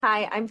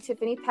Hi, I'm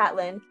Tiffany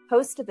Patlin,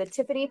 host of the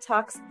Tiffany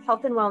Talks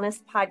Health and Wellness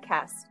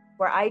podcast,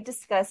 where I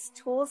discuss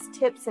tools,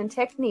 tips, and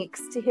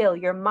techniques to heal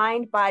your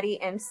mind, body,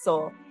 and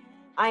soul.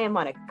 I am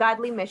on a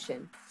godly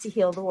mission to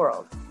heal the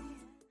world.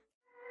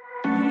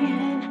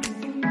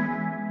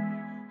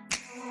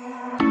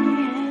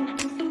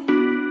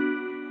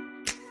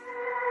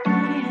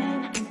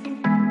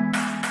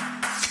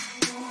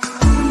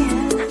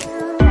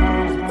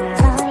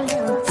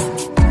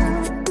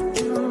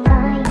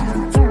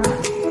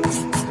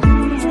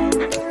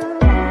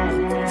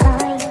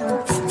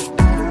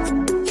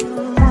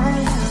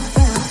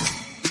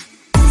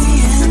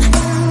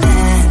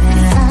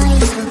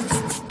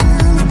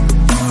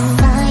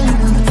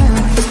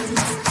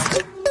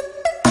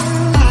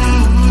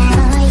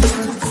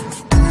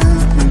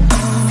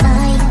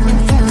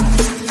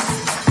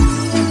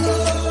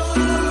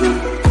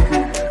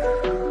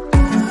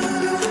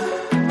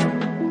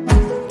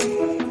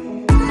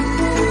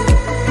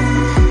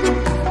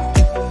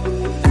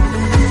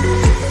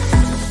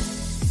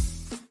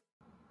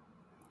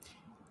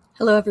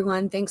 Hello,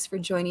 everyone. Thanks for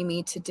joining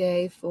me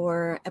today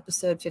for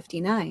episode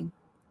 59,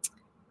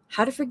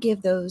 How to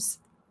Forgive Those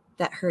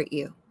That Hurt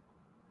You.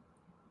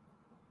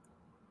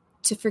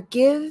 To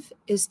forgive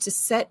is to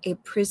set a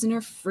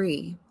prisoner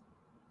free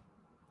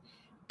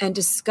and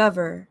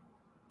discover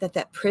that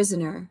that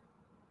prisoner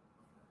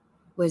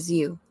was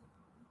you.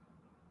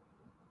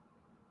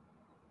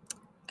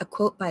 A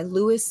quote by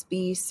Louis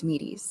B.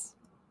 Smedes.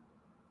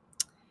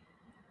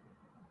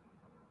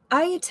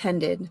 I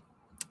attended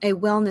a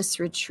wellness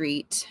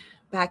retreat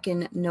back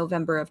in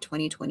November of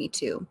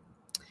 2022.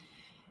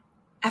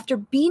 After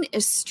being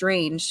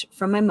estranged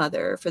from my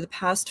mother for the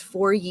past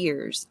 4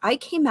 years, I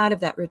came out of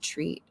that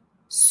retreat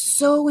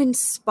so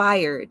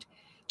inspired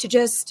to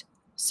just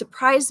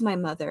surprise my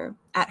mother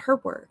at her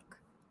work,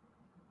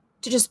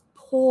 to just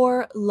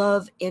pour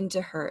love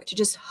into her, to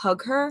just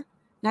hug her,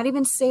 not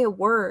even say a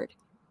word,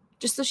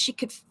 just so she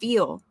could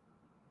feel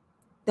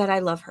that I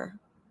love her.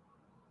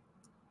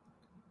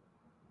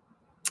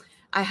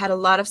 I had a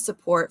lot of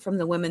support from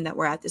the women that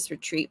were at this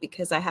retreat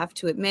because I have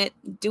to admit,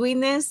 doing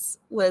this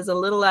was a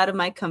little out of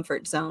my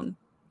comfort zone.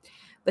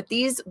 But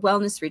these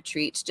wellness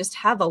retreats just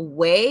have a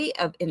way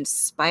of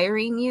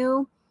inspiring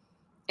you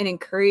and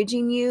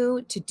encouraging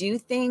you to do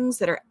things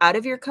that are out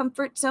of your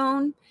comfort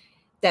zone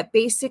that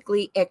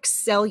basically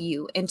excel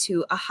you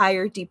into a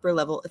higher, deeper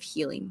level of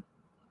healing.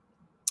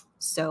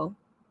 So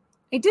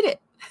I did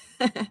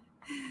it.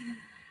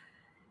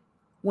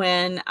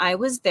 When I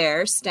was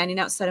there standing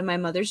outside of my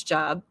mother's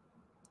job,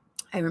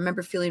 I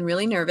remember feeling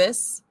really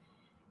nervous,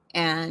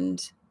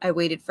 and I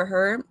waited for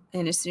her.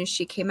 And as soon as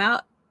she came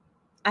out,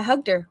 I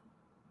hugged her.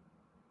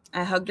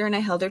 I hugged her and I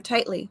held her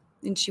tightly.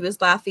 And she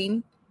was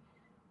laughing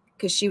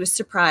because she was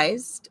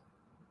surprised.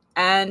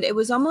 And it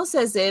was almost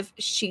as if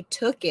she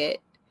took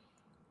it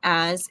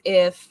as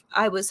if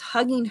I was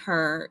hugging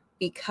her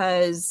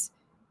because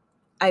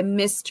I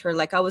missed her,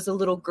 like I was a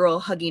little girl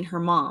hugging her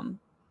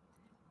mom.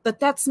 But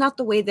that's not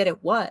the way that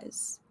it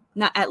was.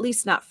 Not, at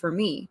least not for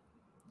me.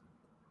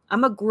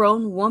 I'm a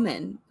grown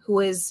woman who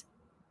has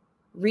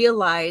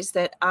realized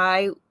that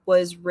I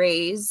was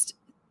raised,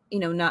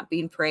 not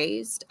being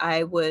praised.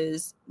 I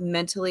was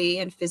mentally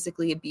and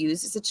physically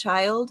abused as a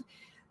child,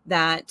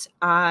 that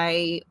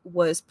I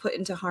was put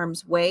into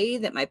harm's way,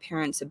 that my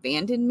parents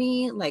abandoned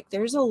me. Like,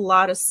 there's a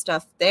lot of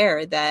stuff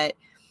there that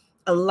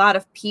a lot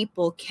of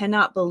people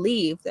cannot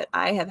believe that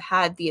I have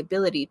had the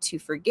ability to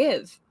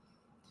forgive.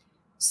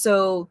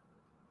 So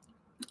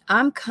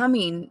I'm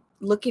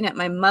looking at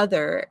my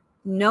mother,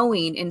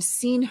 knowing and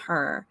seeing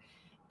her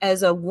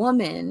as a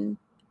woman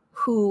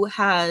who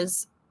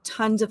has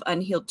tons of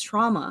unhealed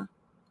trauma.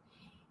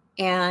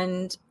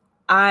 And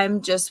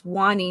I'm just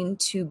wanting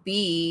to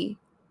be,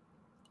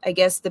 I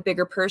guess, the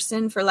bigger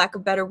person, for lack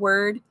of a better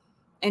word,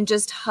 and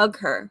just hug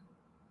her.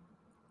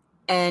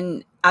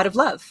 And out of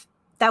love,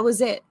 that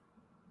was it.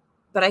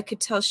 But I could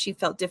tell she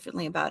felt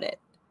differently about it.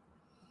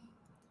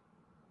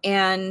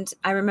 And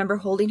I remember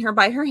holding her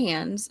by her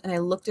hands, and I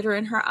looked at her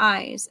in her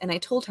eyes, and I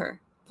told her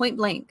point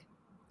blank,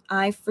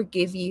 I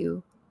forgive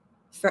you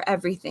for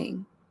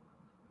everything.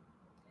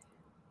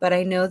 But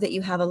I know that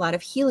you have a lot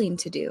of healing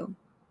to do.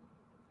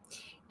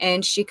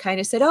 And she kind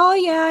of said, oh,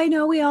 yeah, I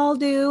know we all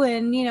do.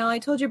 And, I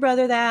told your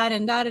brother that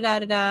and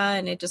da-da-da-da-da.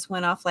 And it just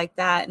went off like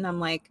that. And I'm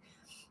like,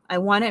 I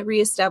want to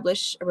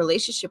reestablish a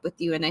relationship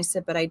with you. And I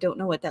said, but I don't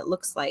know what that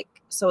looks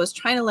like. So I was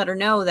trying to let her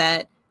know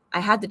that I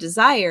had the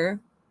desire,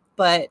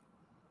 but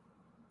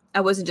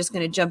I wasn't just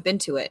going to jump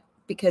into it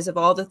because of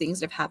all the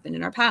things that have happened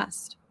in our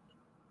past.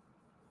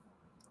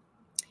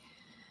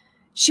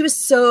 She was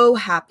so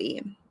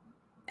happy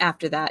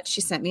after that. She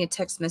sent me a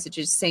text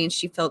message saying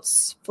she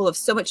felt full of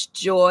so much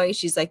joy.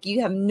 She's like,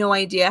 you have no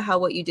idea how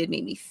what you did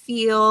made me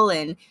feel.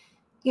 And,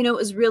 it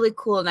was really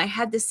cool. And I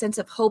had this sense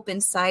of hope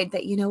inside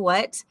that,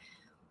 what?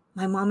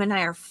 My mom and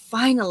I are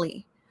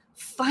finally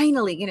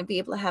going to be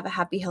able to have a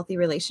happy, healthy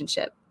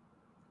relationship.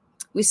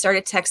 We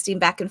started texting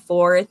back and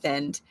forth,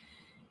 and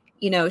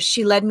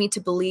she led me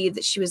to believe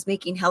that she was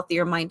making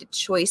healthier minded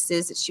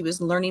choices, that she was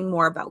learning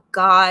more about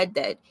God,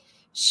 that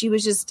She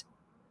was just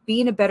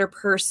being a better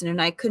person,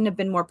 and I couldn't have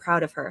been more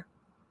proud of her.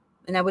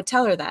 And I would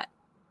tell her that.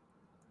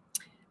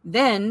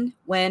 Then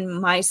when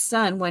my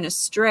son went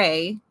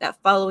astray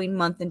that following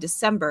month in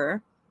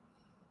December,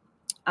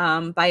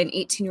 by an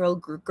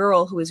 18-year-old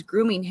girl who was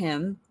grooming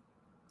him,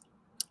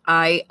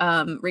 I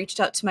reached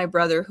out to my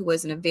brother who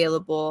wasn't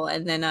available,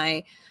 and then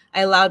I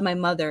allowed my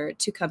mother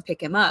to come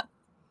pick him up,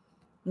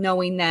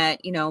 knowing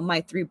that,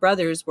 my 3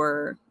 brothers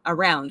were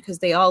around because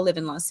they all live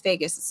in Las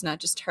Vegas. It's not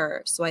just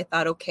her. So I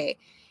thought, okay,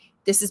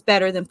 this is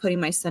better than putting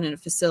my son in a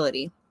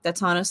facility.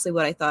 That's honestly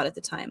what I thought at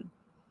the time.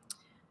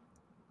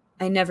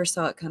 I never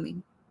saw it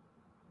coming.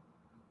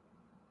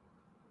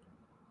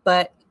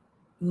 But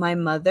my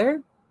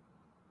mother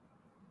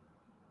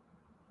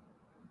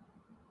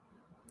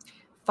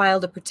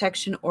filed a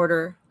protection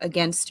order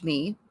against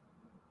me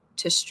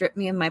to strip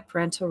me of my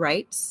parental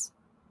rights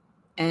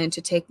and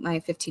to take my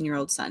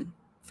 15-year-old son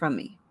from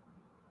me.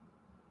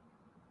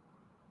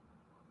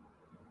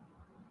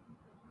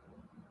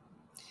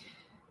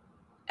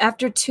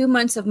 After 2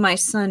 months of my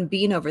son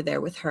being over there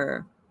with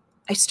her,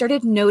 I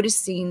started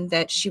noticing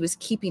that she was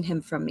keeping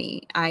him from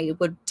me. I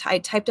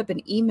typed up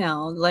an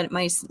email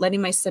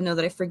letting my son know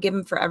that I forgive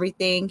him for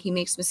everything. He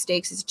makes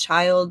mistakes. He's a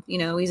child,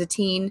 he's a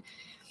teen,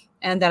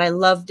 and that I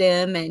loved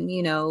him, and,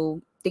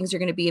 things are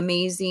going to be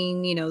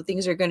amazing. Great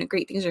things are going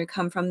to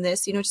come from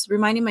this, just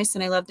reminding my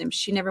son I loved him.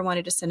 She never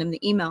wanted to send him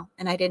the email,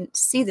 and I didn't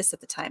see this at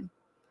the time.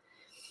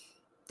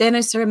 Then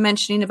I started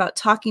mentioning about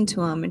talking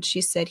to him, and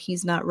she said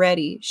he's not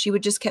ready. She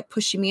would just kept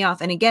pushing me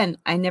off. And again,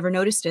 I never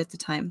noticed it at the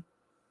time.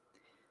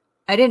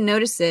 I didn't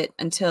notice it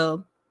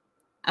until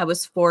I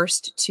was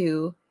forced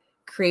to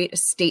create a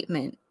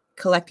statement,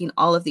 collecting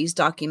all of these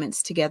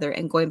documents together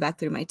and going back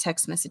through my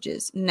text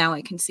messages. Now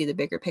I can see the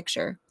bigger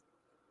picture.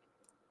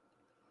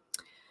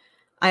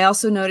 I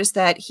also noticed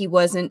that he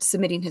wasn't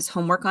submitting his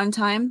homework on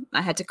time.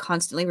 I had to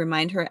constantly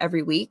remind her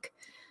every week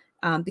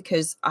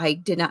because I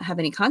did not have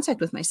any contact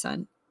with my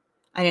son.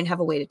 I didn't have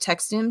a way to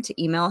text him,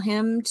 to email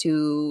him,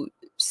 to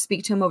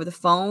speak to him over the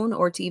phone,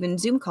 or to even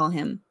Zoom call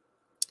him.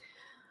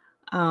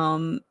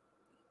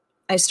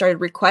 I started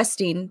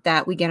requesting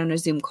that we get on a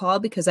Zoom call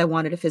because I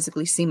wanted to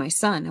physically see my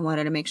son. I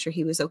wanted to make sure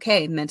he was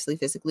okay, mentally,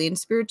 physically, and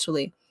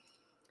spiritually.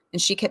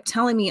 And she kept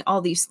telling me all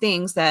these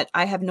things that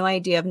I have no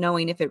idea of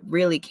knowing if it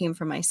really came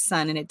from my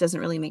son, and it doesn't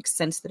really make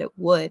sense that it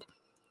would.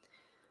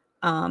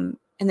 And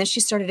then she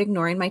started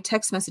ignoring my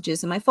text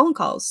messages and my phone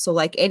calls. So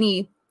like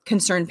any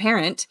concerned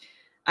parent,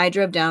 I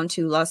drove down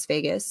to Las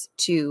Vegas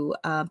to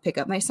pick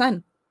up my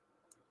son.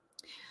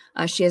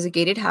 She has a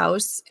gated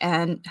house,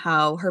 and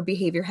how her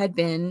behavior had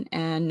been,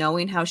 and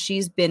knowing how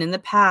she's been in the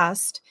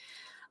past,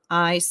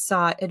 I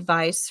sought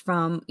advice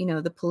from,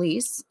 the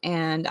police,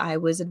 and I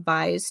was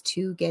advised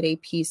to get a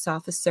peace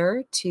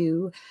officer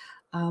to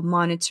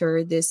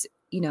monitor this,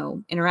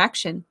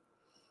 interaction.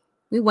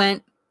 We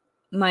went.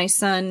 My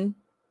son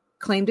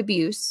claimed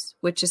abuse,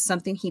 which is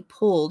something he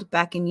pulled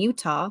back in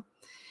Utah.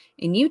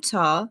 In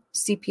Utah,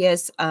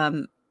 CPS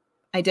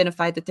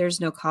identified that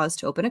there's no cause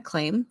to open a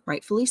claim,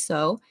 rightfully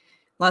so.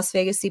 Las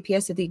Vegas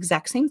CPS did the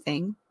exact same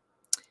thing.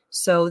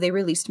 So they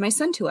released my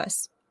son to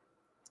us.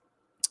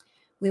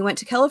 We went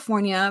to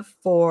California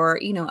for,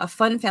 a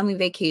fun family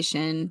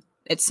vacation.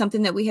 It's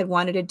something that we had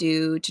wanted to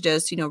do to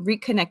just,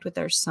 reconnect with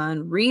our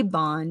son,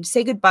 rebond,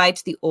 say goodbye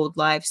to the old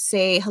life,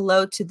 say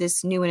hello to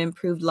this new and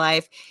improved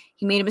life.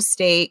 He made a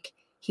mistake.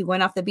 He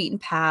went off the beaten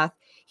path.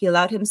 He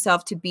allowed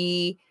himself to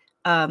be,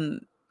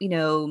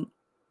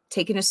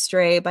 taken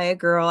astray by a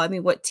girl. I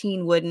mean, what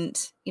teen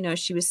wouldn't?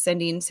 She was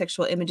sending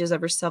sexual images of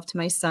herself to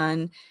my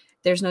son.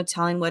 There's no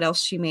telling what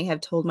else she may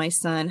have told my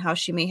son, how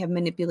she may have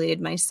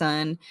manipulated my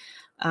son.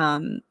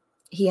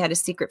 He had a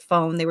secret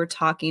phone. They were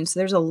talking. So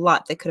there's a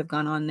lot that could have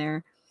gone on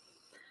there.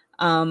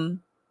 And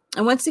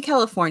once to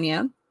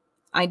California,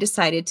 I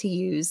decided to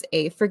use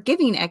a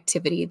forgiving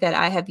activity that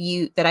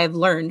I've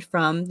learned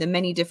from the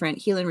many different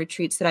healing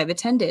retreats that I've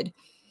attended.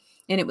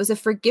 And it was a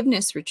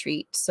forgiveness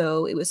retreat.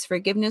 So it was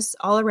forgiveness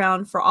all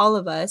around for all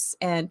of us.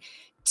 And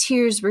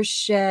tears were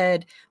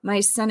shed. My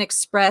son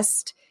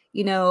expressed,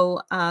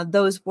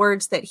 those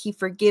words that he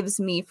forgives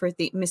me for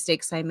the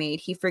mistakes I made.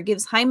 He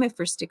forgives Jaime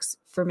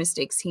for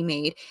mistakes he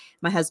made,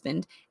 my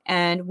husband.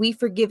 And we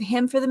forgive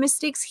him for the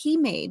mistakes he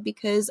made,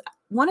 because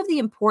one of the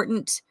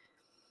important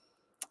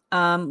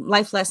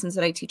life lessons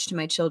that I teach to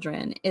my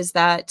children is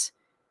that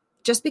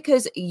just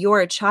because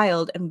you're a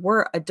child and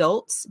we're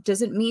adults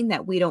doesn't mean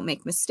that we don't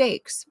make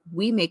mistakes.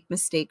 We make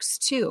mistakes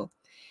too.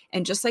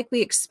 And just like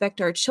we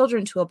expect our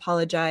children to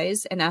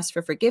apologize and ask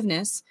for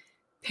forgiveness,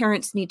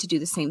 parents need to do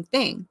the same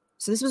thing.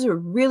 So this was a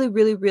really,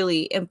 really,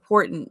 really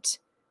important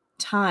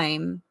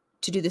time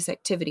to do this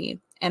activity.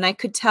 And I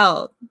could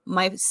tell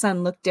my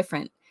son looked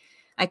different.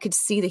 I could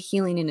see the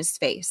healing in his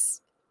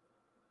face.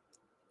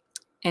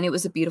 And it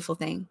was a beautiful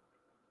thing.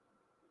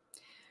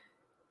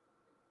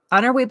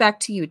 On our way back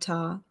to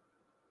Utah,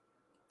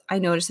 I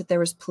noticed that there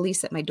was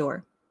police at my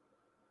door.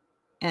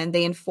 And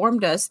they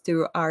informed us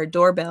through our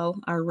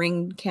doorbell, our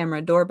Ring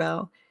camera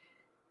doorbell,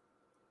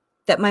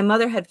 that my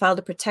mother had filed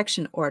a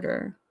protection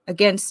order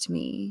against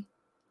me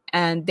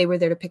and they were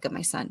there to pick up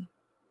my son.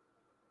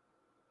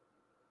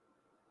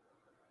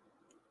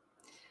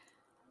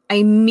 I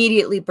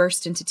immediately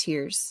burst into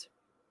tears.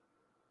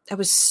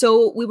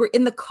 We were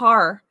in the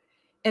car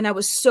and I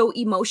was so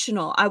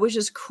emotional. I was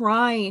just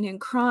crying and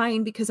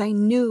crying because I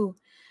knew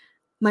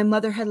my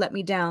mother had let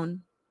me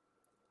down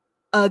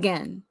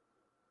again.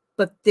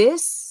 But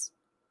this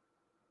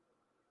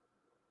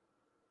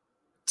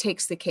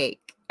takes the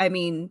cake. I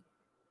mean,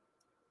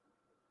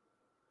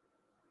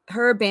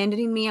 her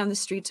abandoning me on the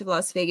streets of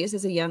Las Vegas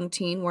as a young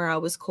teen where I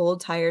was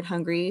cold, tired,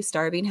 hungry,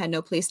 starving, had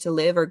no place to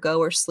live or go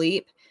or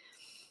sleep.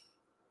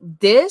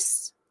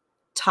 This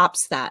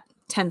tops that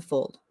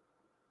tenfold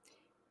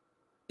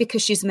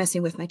because she's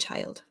messing with my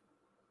child.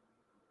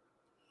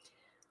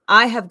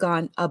 I have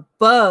gone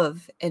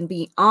above and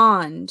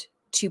beyond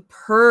to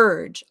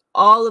purge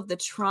all of the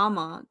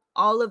trauma,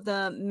 all of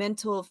the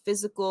mental,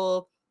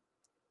 physical,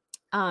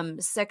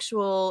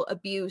 sexual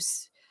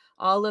abuse,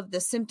 all of the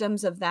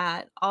symptoms of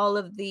that, all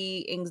of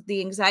the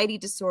anxiety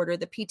disorder,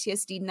 the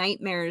PTSD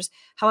nightmares,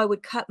 how I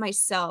would cut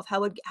myself,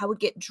 how I would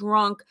get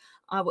drunk.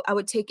 I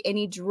would take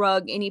any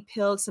drug, any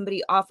pill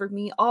somebody offered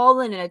me, all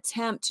in an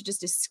attempt to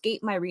just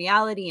escape my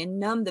reality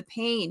and numb the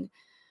pain.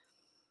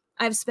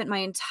 I've spent my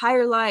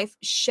entire life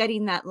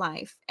shedding that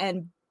life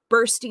and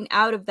bursting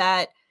out of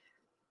that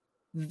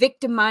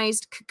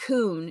victimized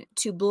cocoon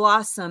to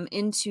blossom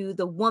into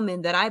the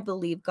woman that I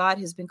believe God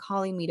has been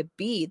calling me to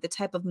be, the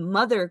type of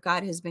mother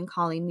God has been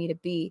calling me to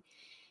be.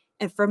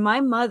 And for my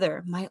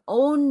mother, my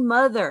own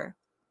mother,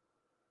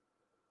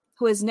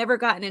 who has never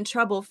gotten in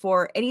trouble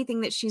for anything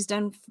that she's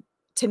done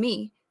to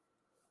me,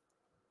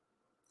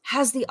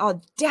 has the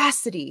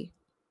audacity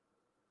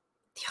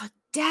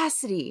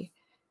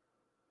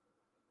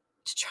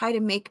to try to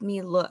make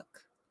me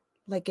look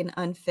like an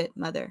unfit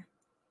mother.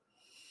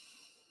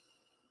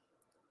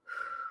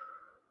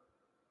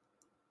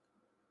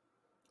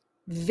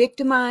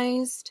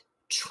 Victimized,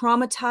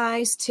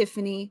 traumatized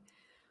Tiffany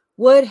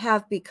would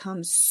have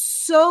become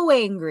so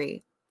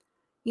angry.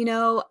 You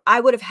know,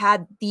 I would have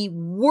had the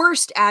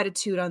worst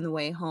attitude on the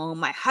way home.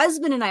 My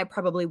husband and I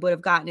probably would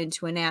have gotten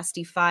into a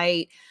nasty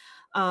fight.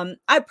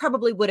 I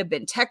probably would have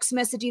been text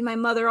messaging my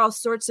mother all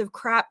sorts of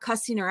crap,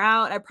 cussing her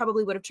out. I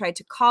probably would have tried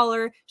to call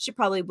her. She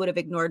probably would have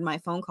ignored my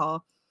phone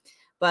call,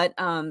 but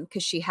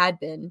because she had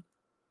been.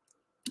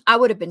 I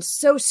would have been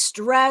so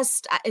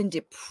stressed and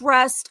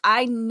depressed.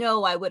 I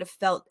know I would have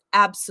felt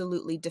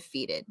absolutely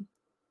defeated.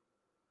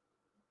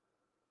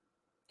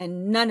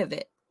 And none of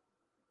it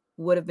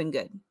would have been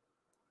good.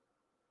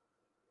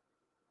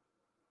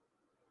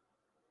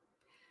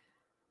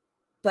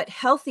 But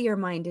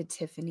healthier-minded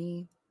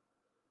Tiffany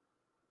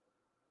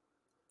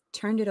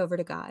turned it over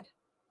to God.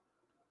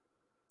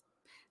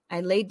 I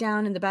laid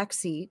down in the back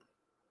seat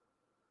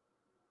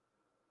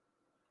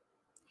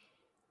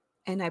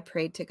and I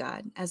prayed to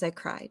God as I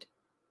cried.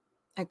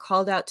 I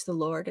called out to the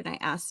Lord and I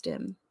asked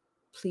him,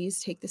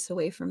 please take this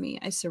away from me.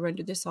 I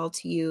surrender this all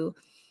to you.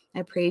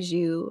 I praise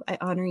you. I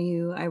honor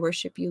you. I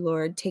worship you,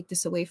 Lord. Take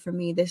this away from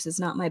me. This is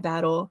not my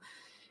battle.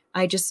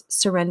 I just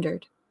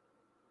surrendered.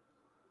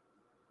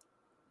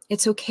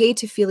 It's okay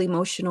to feel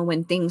emotional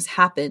when things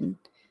happen.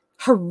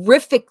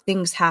 Horrific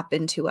things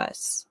happen to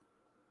us.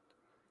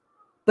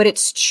 But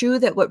it's true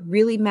that what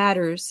really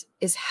matters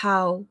is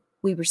how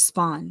we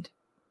respond.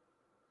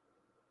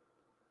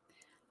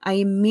 I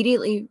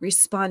immediately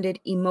responded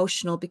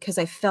emotional because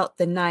I felt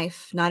the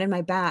knife, not in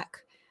my back.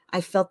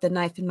 I felt the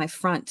knife in my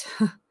front.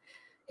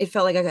 It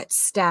felt like I got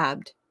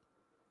stabbed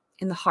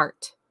in the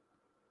heart.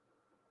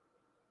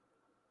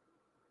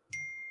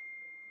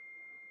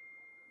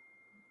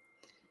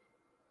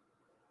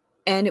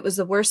 And it was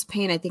the worst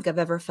pain I think I've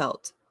ever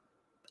felt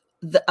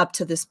up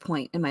to this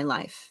point in my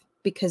life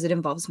because it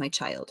involves my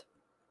child.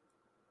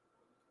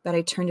 But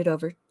I turned it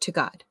over to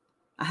God.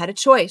 I had a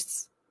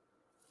choice.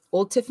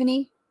 Old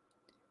Tiffany,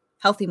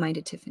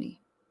 healthy-minded Tiffany.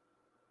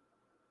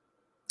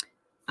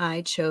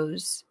 I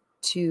chose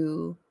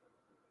to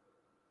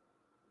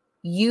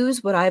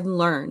use what I've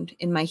learned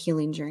in my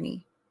healing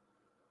journey.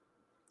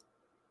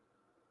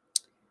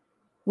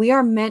 We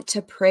are meant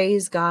to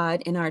praise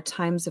God in our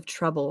times of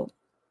trouble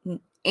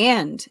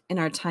and in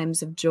our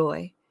times of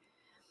joy.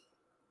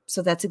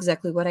 So that's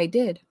exactly what I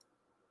did.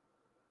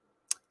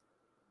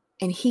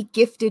 And he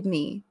gifted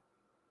me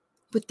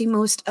with the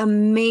most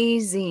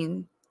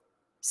amazing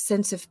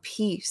sense of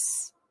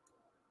peace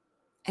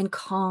and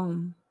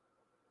calm.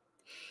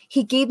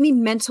 He gave me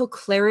mental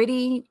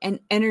clarity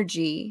and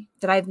energy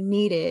that I've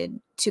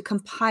needed to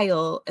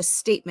compile a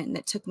statement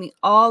that took me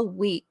all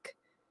week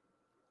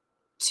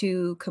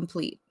to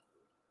complete.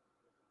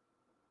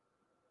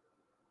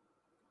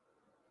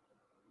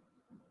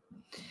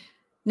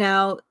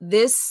 Now,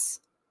 this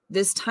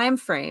time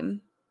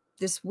frame,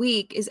 this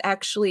week is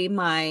actually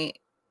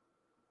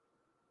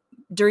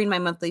during my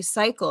monthly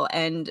cycle.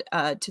 And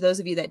to those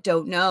of you that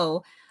don't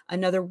know,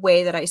 another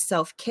way that I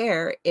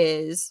self-care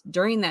is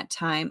during that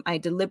time, I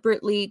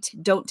deliberately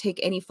don't take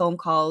any phone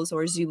calls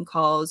or Zoom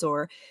calls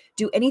or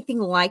do anything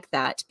like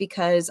that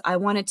because I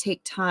want to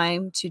take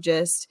time to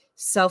just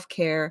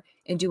self-care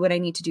and do what I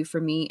need to do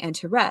for me and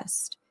to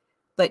rest.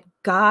 But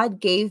God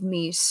gave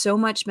me so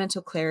much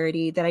mental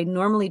clarity that I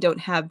normally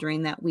don't have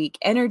during that week,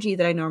 energy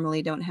that I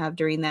normally don't have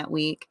during that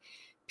week,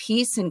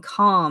 peace and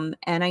calm.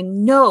 And I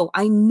know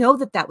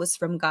that that was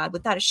from God.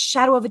 Without a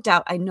shadow of a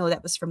doubt, I know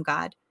that was from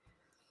God.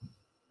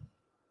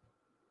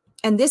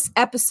 And this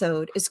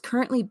episode is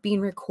currently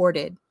being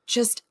recorded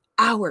just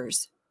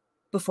hours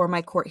before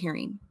my court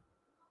hearing.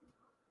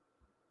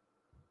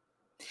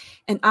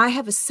 And I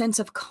have a sense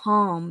of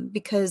calm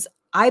because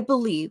I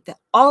believe that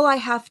all I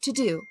have to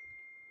do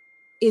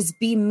is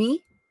be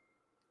me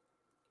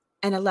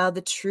and allow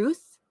the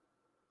truth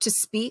to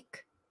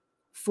speak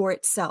for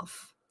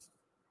itself.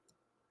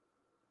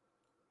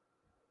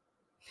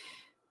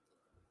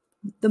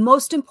 The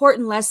most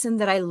important lesson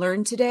that I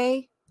learned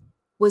today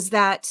was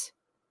that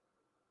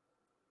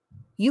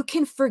you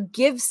can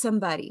forgive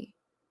somebody,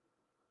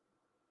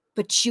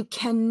 but you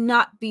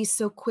cannot be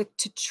so quick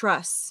to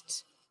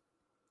trust.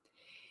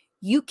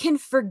 You can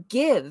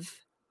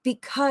forgive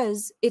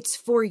because it's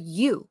for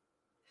you.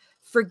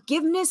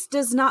 Forgiveness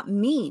does not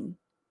mean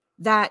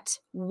that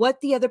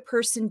what the other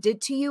person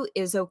did to you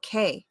is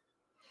okay.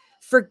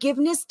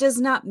 Forgiveness does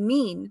not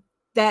mean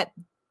that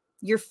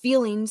your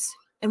feelings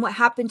and what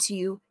happened to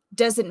you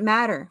doesn't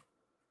matter.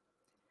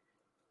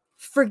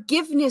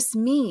 Forgiveness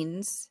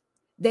means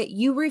that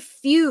you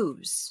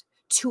refuse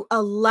to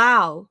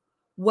allow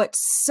what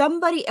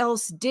somebody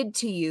else did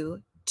to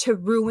you to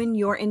ruin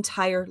your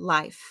entire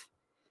life.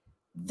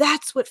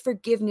 That's what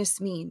forgiveness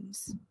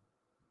means.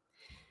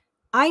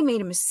 I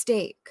made a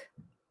mistake,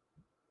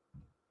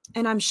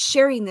 and I'm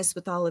sharing this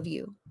with all of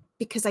you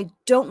because I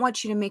don't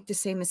want you to make the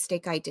same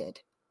mistake I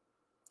did.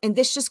 And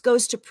this just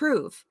goes to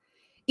prove,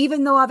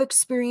 even though I've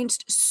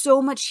experienced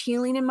so much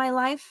healing in my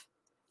life,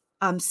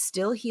 I'm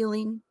still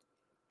healing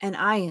and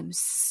I am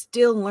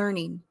still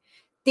learning.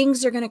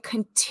 Things are going to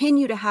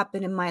continue to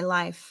happen in my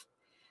life.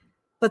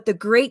 But the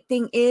great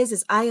thing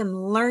is I am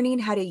learning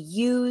how to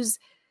use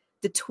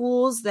the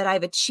tools that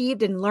I've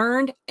achieved and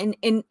learned and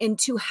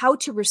into how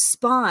to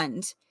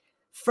respond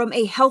from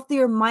a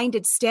healthier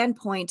minded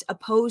standpoint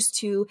opposed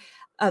to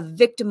a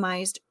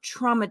victimized,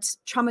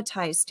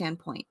 traumatized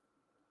standpoint.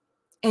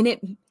 And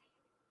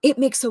it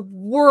makes a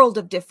world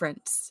of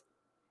difference.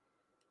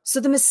 So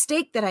the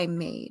mistake that I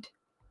made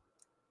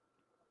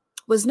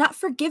was not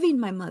forgiving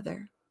my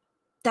mother.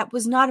 That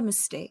was not a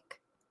mistake.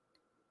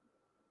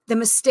 The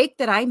mistake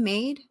that I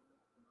made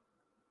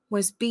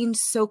was being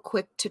so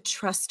quick to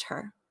trust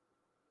her.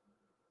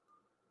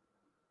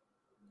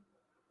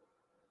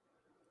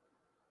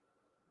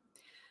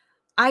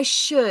 I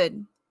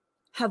should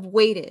have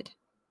waited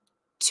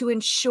to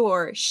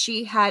ensure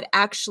she had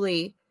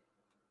actually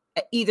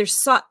either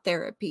sought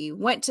therapy,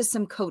 went to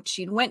some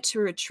coaching, went to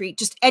a retreat,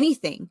 just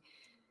anything,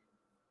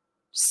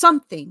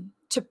 something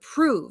to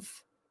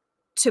prove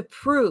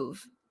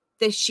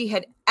that she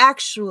had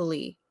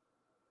actually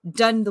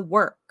done the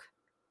work.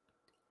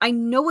 I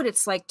know what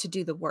it's like to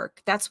do the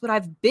work. That's what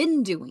I've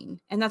been doing.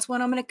 And that's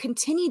what I'm going to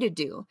continue to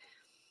do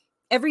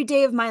every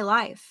day of my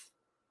life.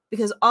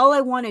 Because all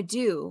I want to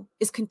do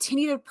is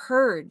continue to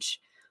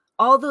purge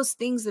all those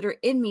things that are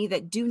in me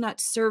that do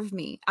not serve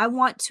me. I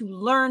want to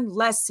learn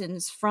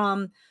lessons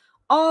from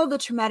all the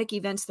traumatic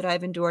events that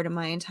I've endured in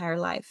my entire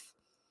life.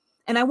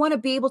 And I want to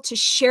be able to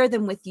share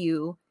them with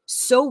you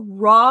so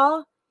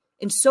raw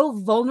and so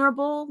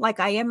vulnerable like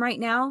I am right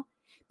now,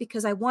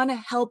 because I want to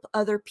help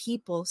other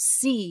people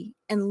see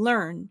and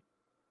learn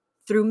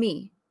through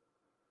me.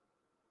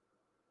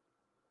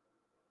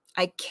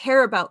 I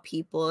care about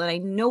people and I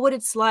know what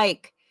it's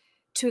like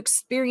to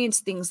experience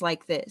things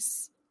like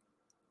this.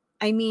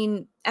 I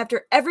mean,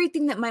 after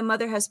everything that my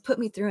mother has put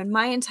me through in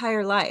my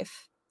entire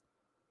life,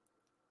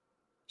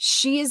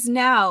 she is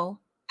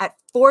now at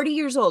 40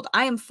 years old.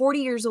 I am 40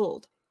 years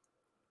old,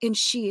 and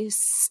she is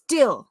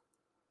still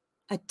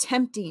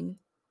attempting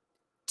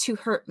to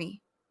hurt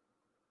me.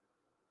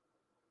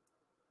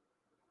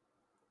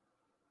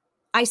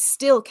 I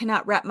still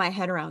cannot wrap my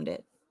head around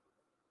it.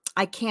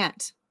 I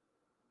can't.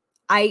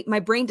 My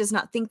brain does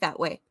not think that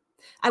way.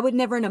 I would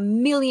never in a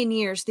million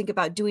years think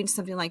about doing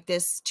something like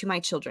this to my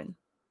children.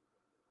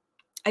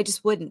 I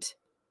just wouldn't.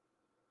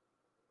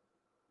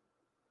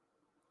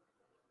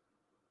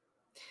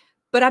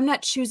 But I'm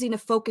not choosing to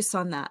focus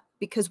on that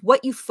because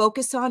what you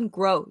focus on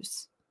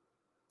grows.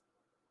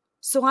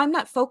 So I'm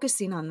not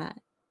focusing on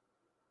that.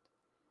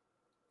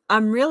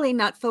 I'm really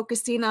not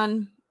focusing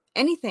on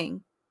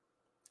anything.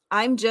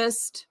 I'm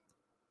just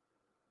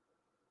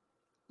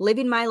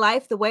living my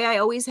life the way I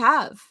always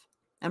have.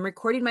 I'm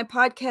recording my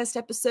podcast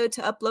episode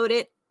to upload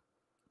it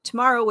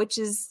tomorrow, which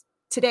is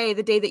today,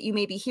 the day that you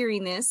may be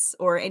hearing this,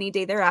 or any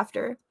day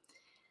thereafter.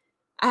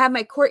 I have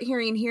my court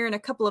hearing here in a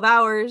couple of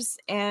hours,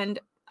 and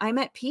I'm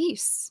at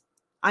peace.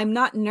 I'm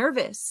not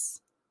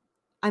nervous.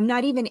 I'm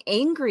not even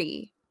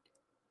angry.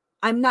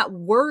 I'm not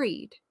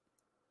worried.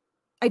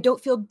 I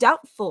don't feel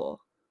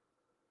doubtful.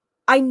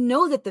 I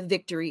know that the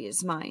victory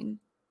is mine.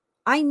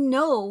 I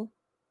know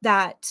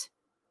that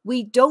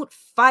we don't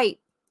fight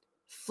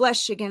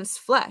flesh against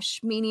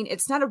flesh, meaning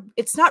it's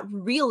not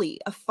really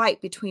a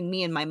fight between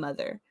me and my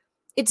mother.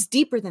 It's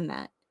deeper than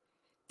that.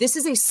 This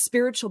is a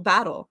spiritual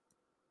battle.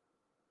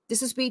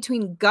 This is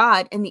between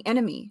God and the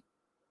enemy.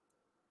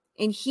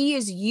 And he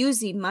is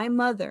using my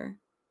mother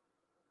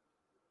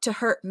to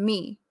hurt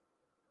me.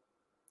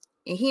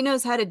 And he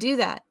knows how to do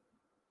that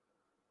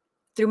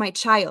through my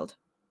child.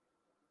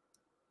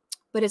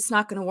 But it's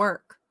not going to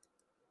work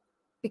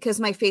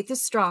because my faith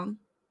is strong.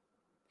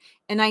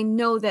 And I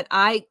know that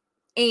I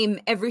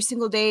aim every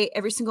single day,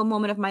 every single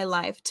moment of my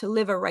life to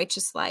live a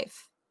righteous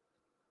life.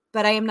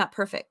 But I am not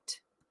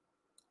perfect.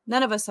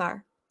 None of us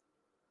are.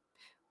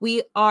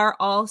 We are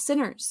all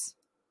sinners,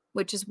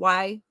 which is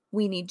why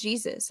we need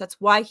Jesus. That's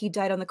why he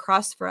died on the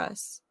cross for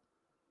us.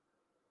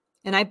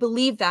 And I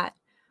believe that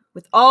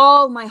with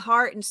all my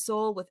heart and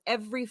soul, with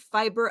every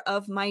fiber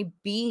of my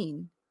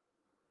being.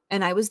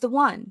 And I was the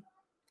one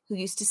who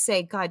used to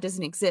say God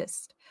doesn't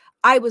exist.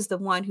 I was the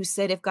one who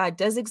said, if God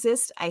does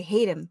exist, I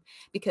hate him,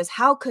 because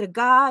how could a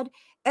God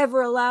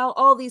ever allow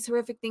all these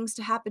horrific things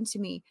to happen to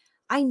me?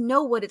 I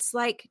know what it's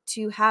like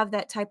to have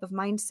that type of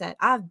mindset.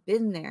 I've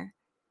been there.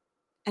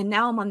 And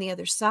now I'm on the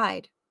other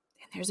side.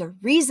 And there's a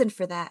reason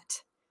for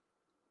that.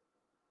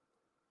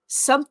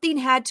 Something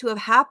had to have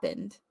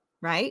happened,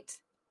 right?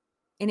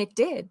 And it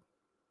did.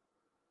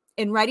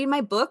 In writing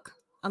my book,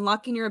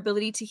 Unlocking Your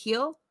Ability to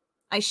Heal,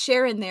 I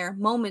share in there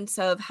moments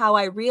of how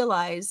I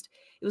realized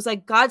it was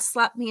like God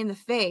slapped me in the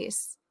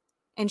face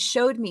and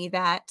showed me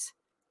that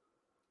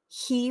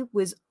he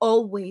was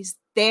always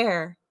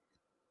there.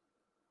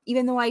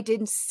 Even though I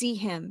didn't see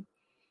him,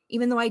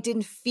 even though I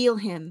didn't feel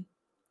him,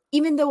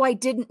 even though I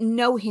didn't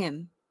know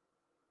him,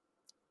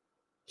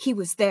 he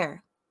was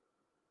there.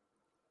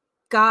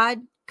 God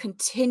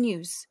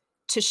continues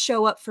to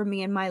show up for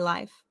me in my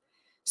life.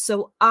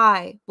 So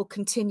I will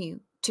continue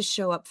to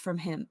show up for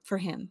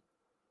him.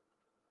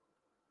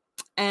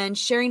 And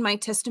sharing my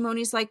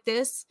testimonies like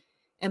this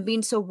and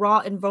being so raw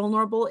and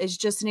vulnerable is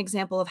just an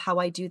example of how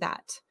I do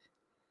that.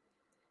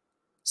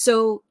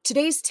 So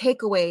today's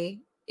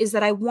takeaway is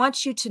that I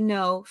want you to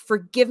know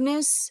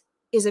forgiveness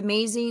is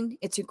amazing,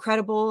 it's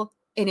incredible,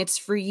 and it's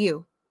for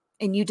you.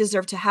 And you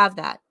deserve to have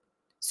that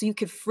so you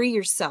could free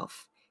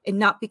yourself and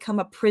not become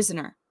a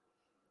prisoner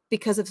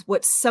because of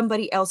what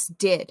somebody else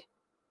did.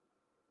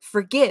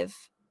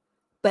 Forgive,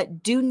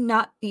 but do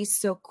not be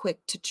so quick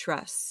to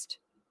trust.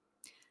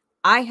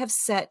 I have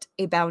set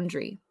a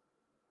boundary.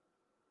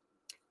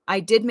 I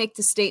did make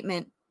the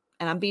statement,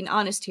 and I'm being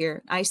honest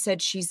here. I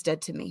said, she's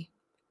dead to me.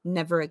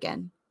 Never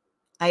again.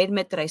 I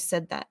admit that I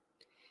said that.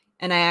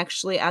 And I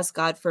actually asked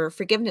God for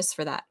forgiveness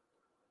for that.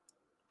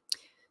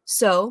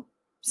 So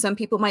some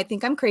people might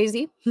think I'm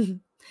crazy,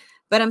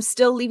 but I'm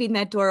still leaving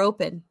that door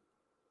open.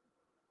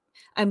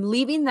 I'm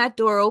leaving that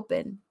door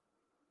open.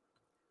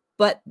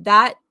 But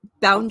that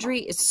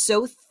boundary is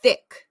so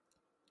thick.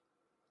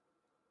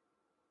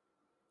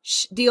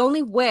 The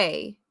only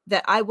way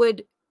that I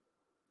would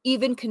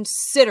even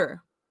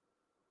consider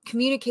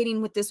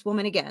communicating with this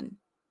woman again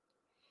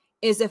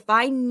is if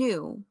I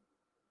knew,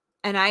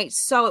 and I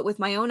saw it with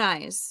my own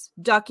eyes,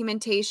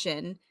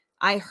 documentation,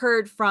 I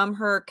heard from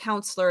her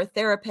counselor,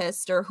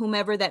 therapist, or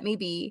whomever that may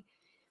be,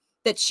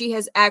 that she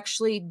has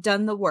actually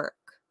done the work,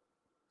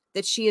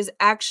 that she has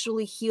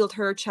actually healed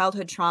her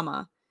childhood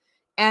trauma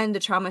and the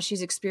trauma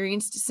she's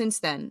experienced since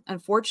then.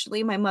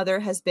 Unfortunately, my mother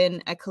has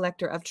been a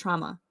collector of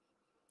trauma.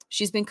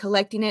 She's been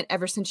collecting it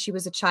ever since she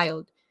was a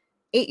child,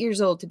 8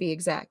 years old to be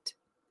exact.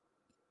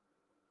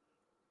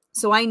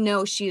 So I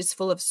know she is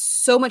full of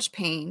so much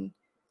pain,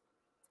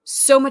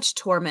 so much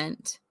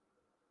torment.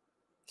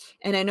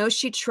 And I know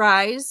she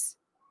tries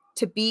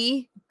to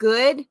be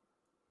good,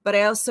 but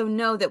I also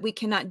know that we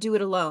cannot do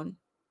it alone.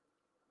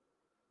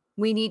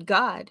 We need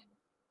God.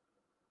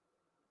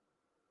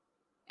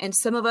 And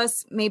some of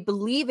us may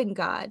believe in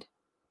God,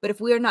 but if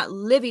we are not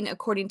living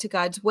according to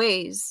God's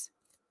ways,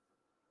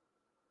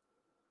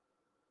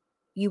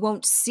 you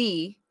won't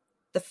see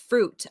the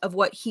fruit of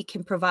what he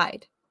can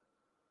provide.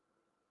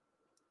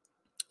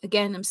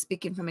 Again, I'm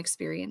speaking from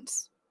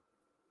experience.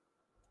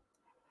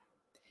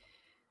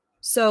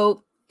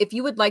 So if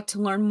you would like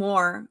to learn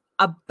more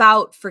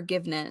about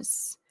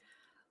forgiveness,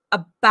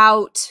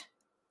 about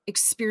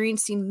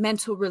experiencing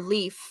mental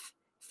relief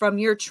from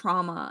your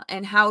trauma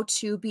and how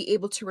to be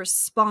able to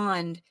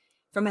respond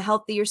from a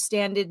healthier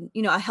standard,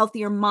 a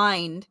healthier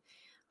mind,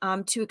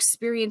 to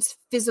experience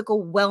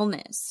physical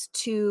wellness,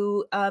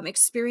 to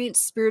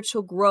experience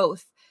spiritual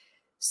growth,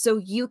 so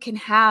you can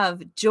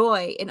have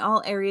joy in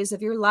all areas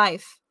of your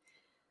life,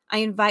 I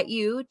invite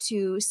you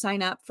to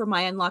sign up for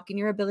my Unlocking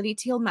Your Ability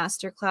to Heal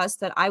Masterclass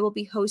that I will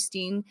be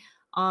hosting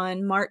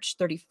on March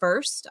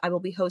 31st. I will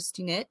be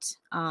hosting it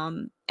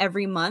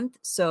every month.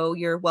 So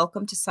you're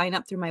welcome to sign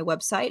up through my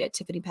website at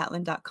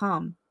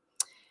tiffanypatlin.com.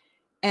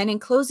 And in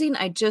closing,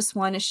 I just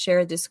want to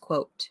share this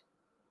quote.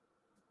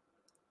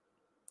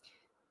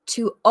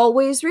 To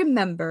always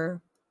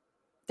remember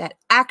that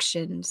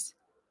actions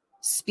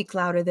speak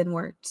louder than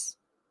words.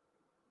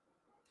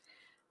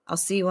 I'll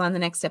see you on the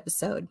next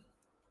episode.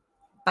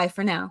 Bye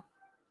for now.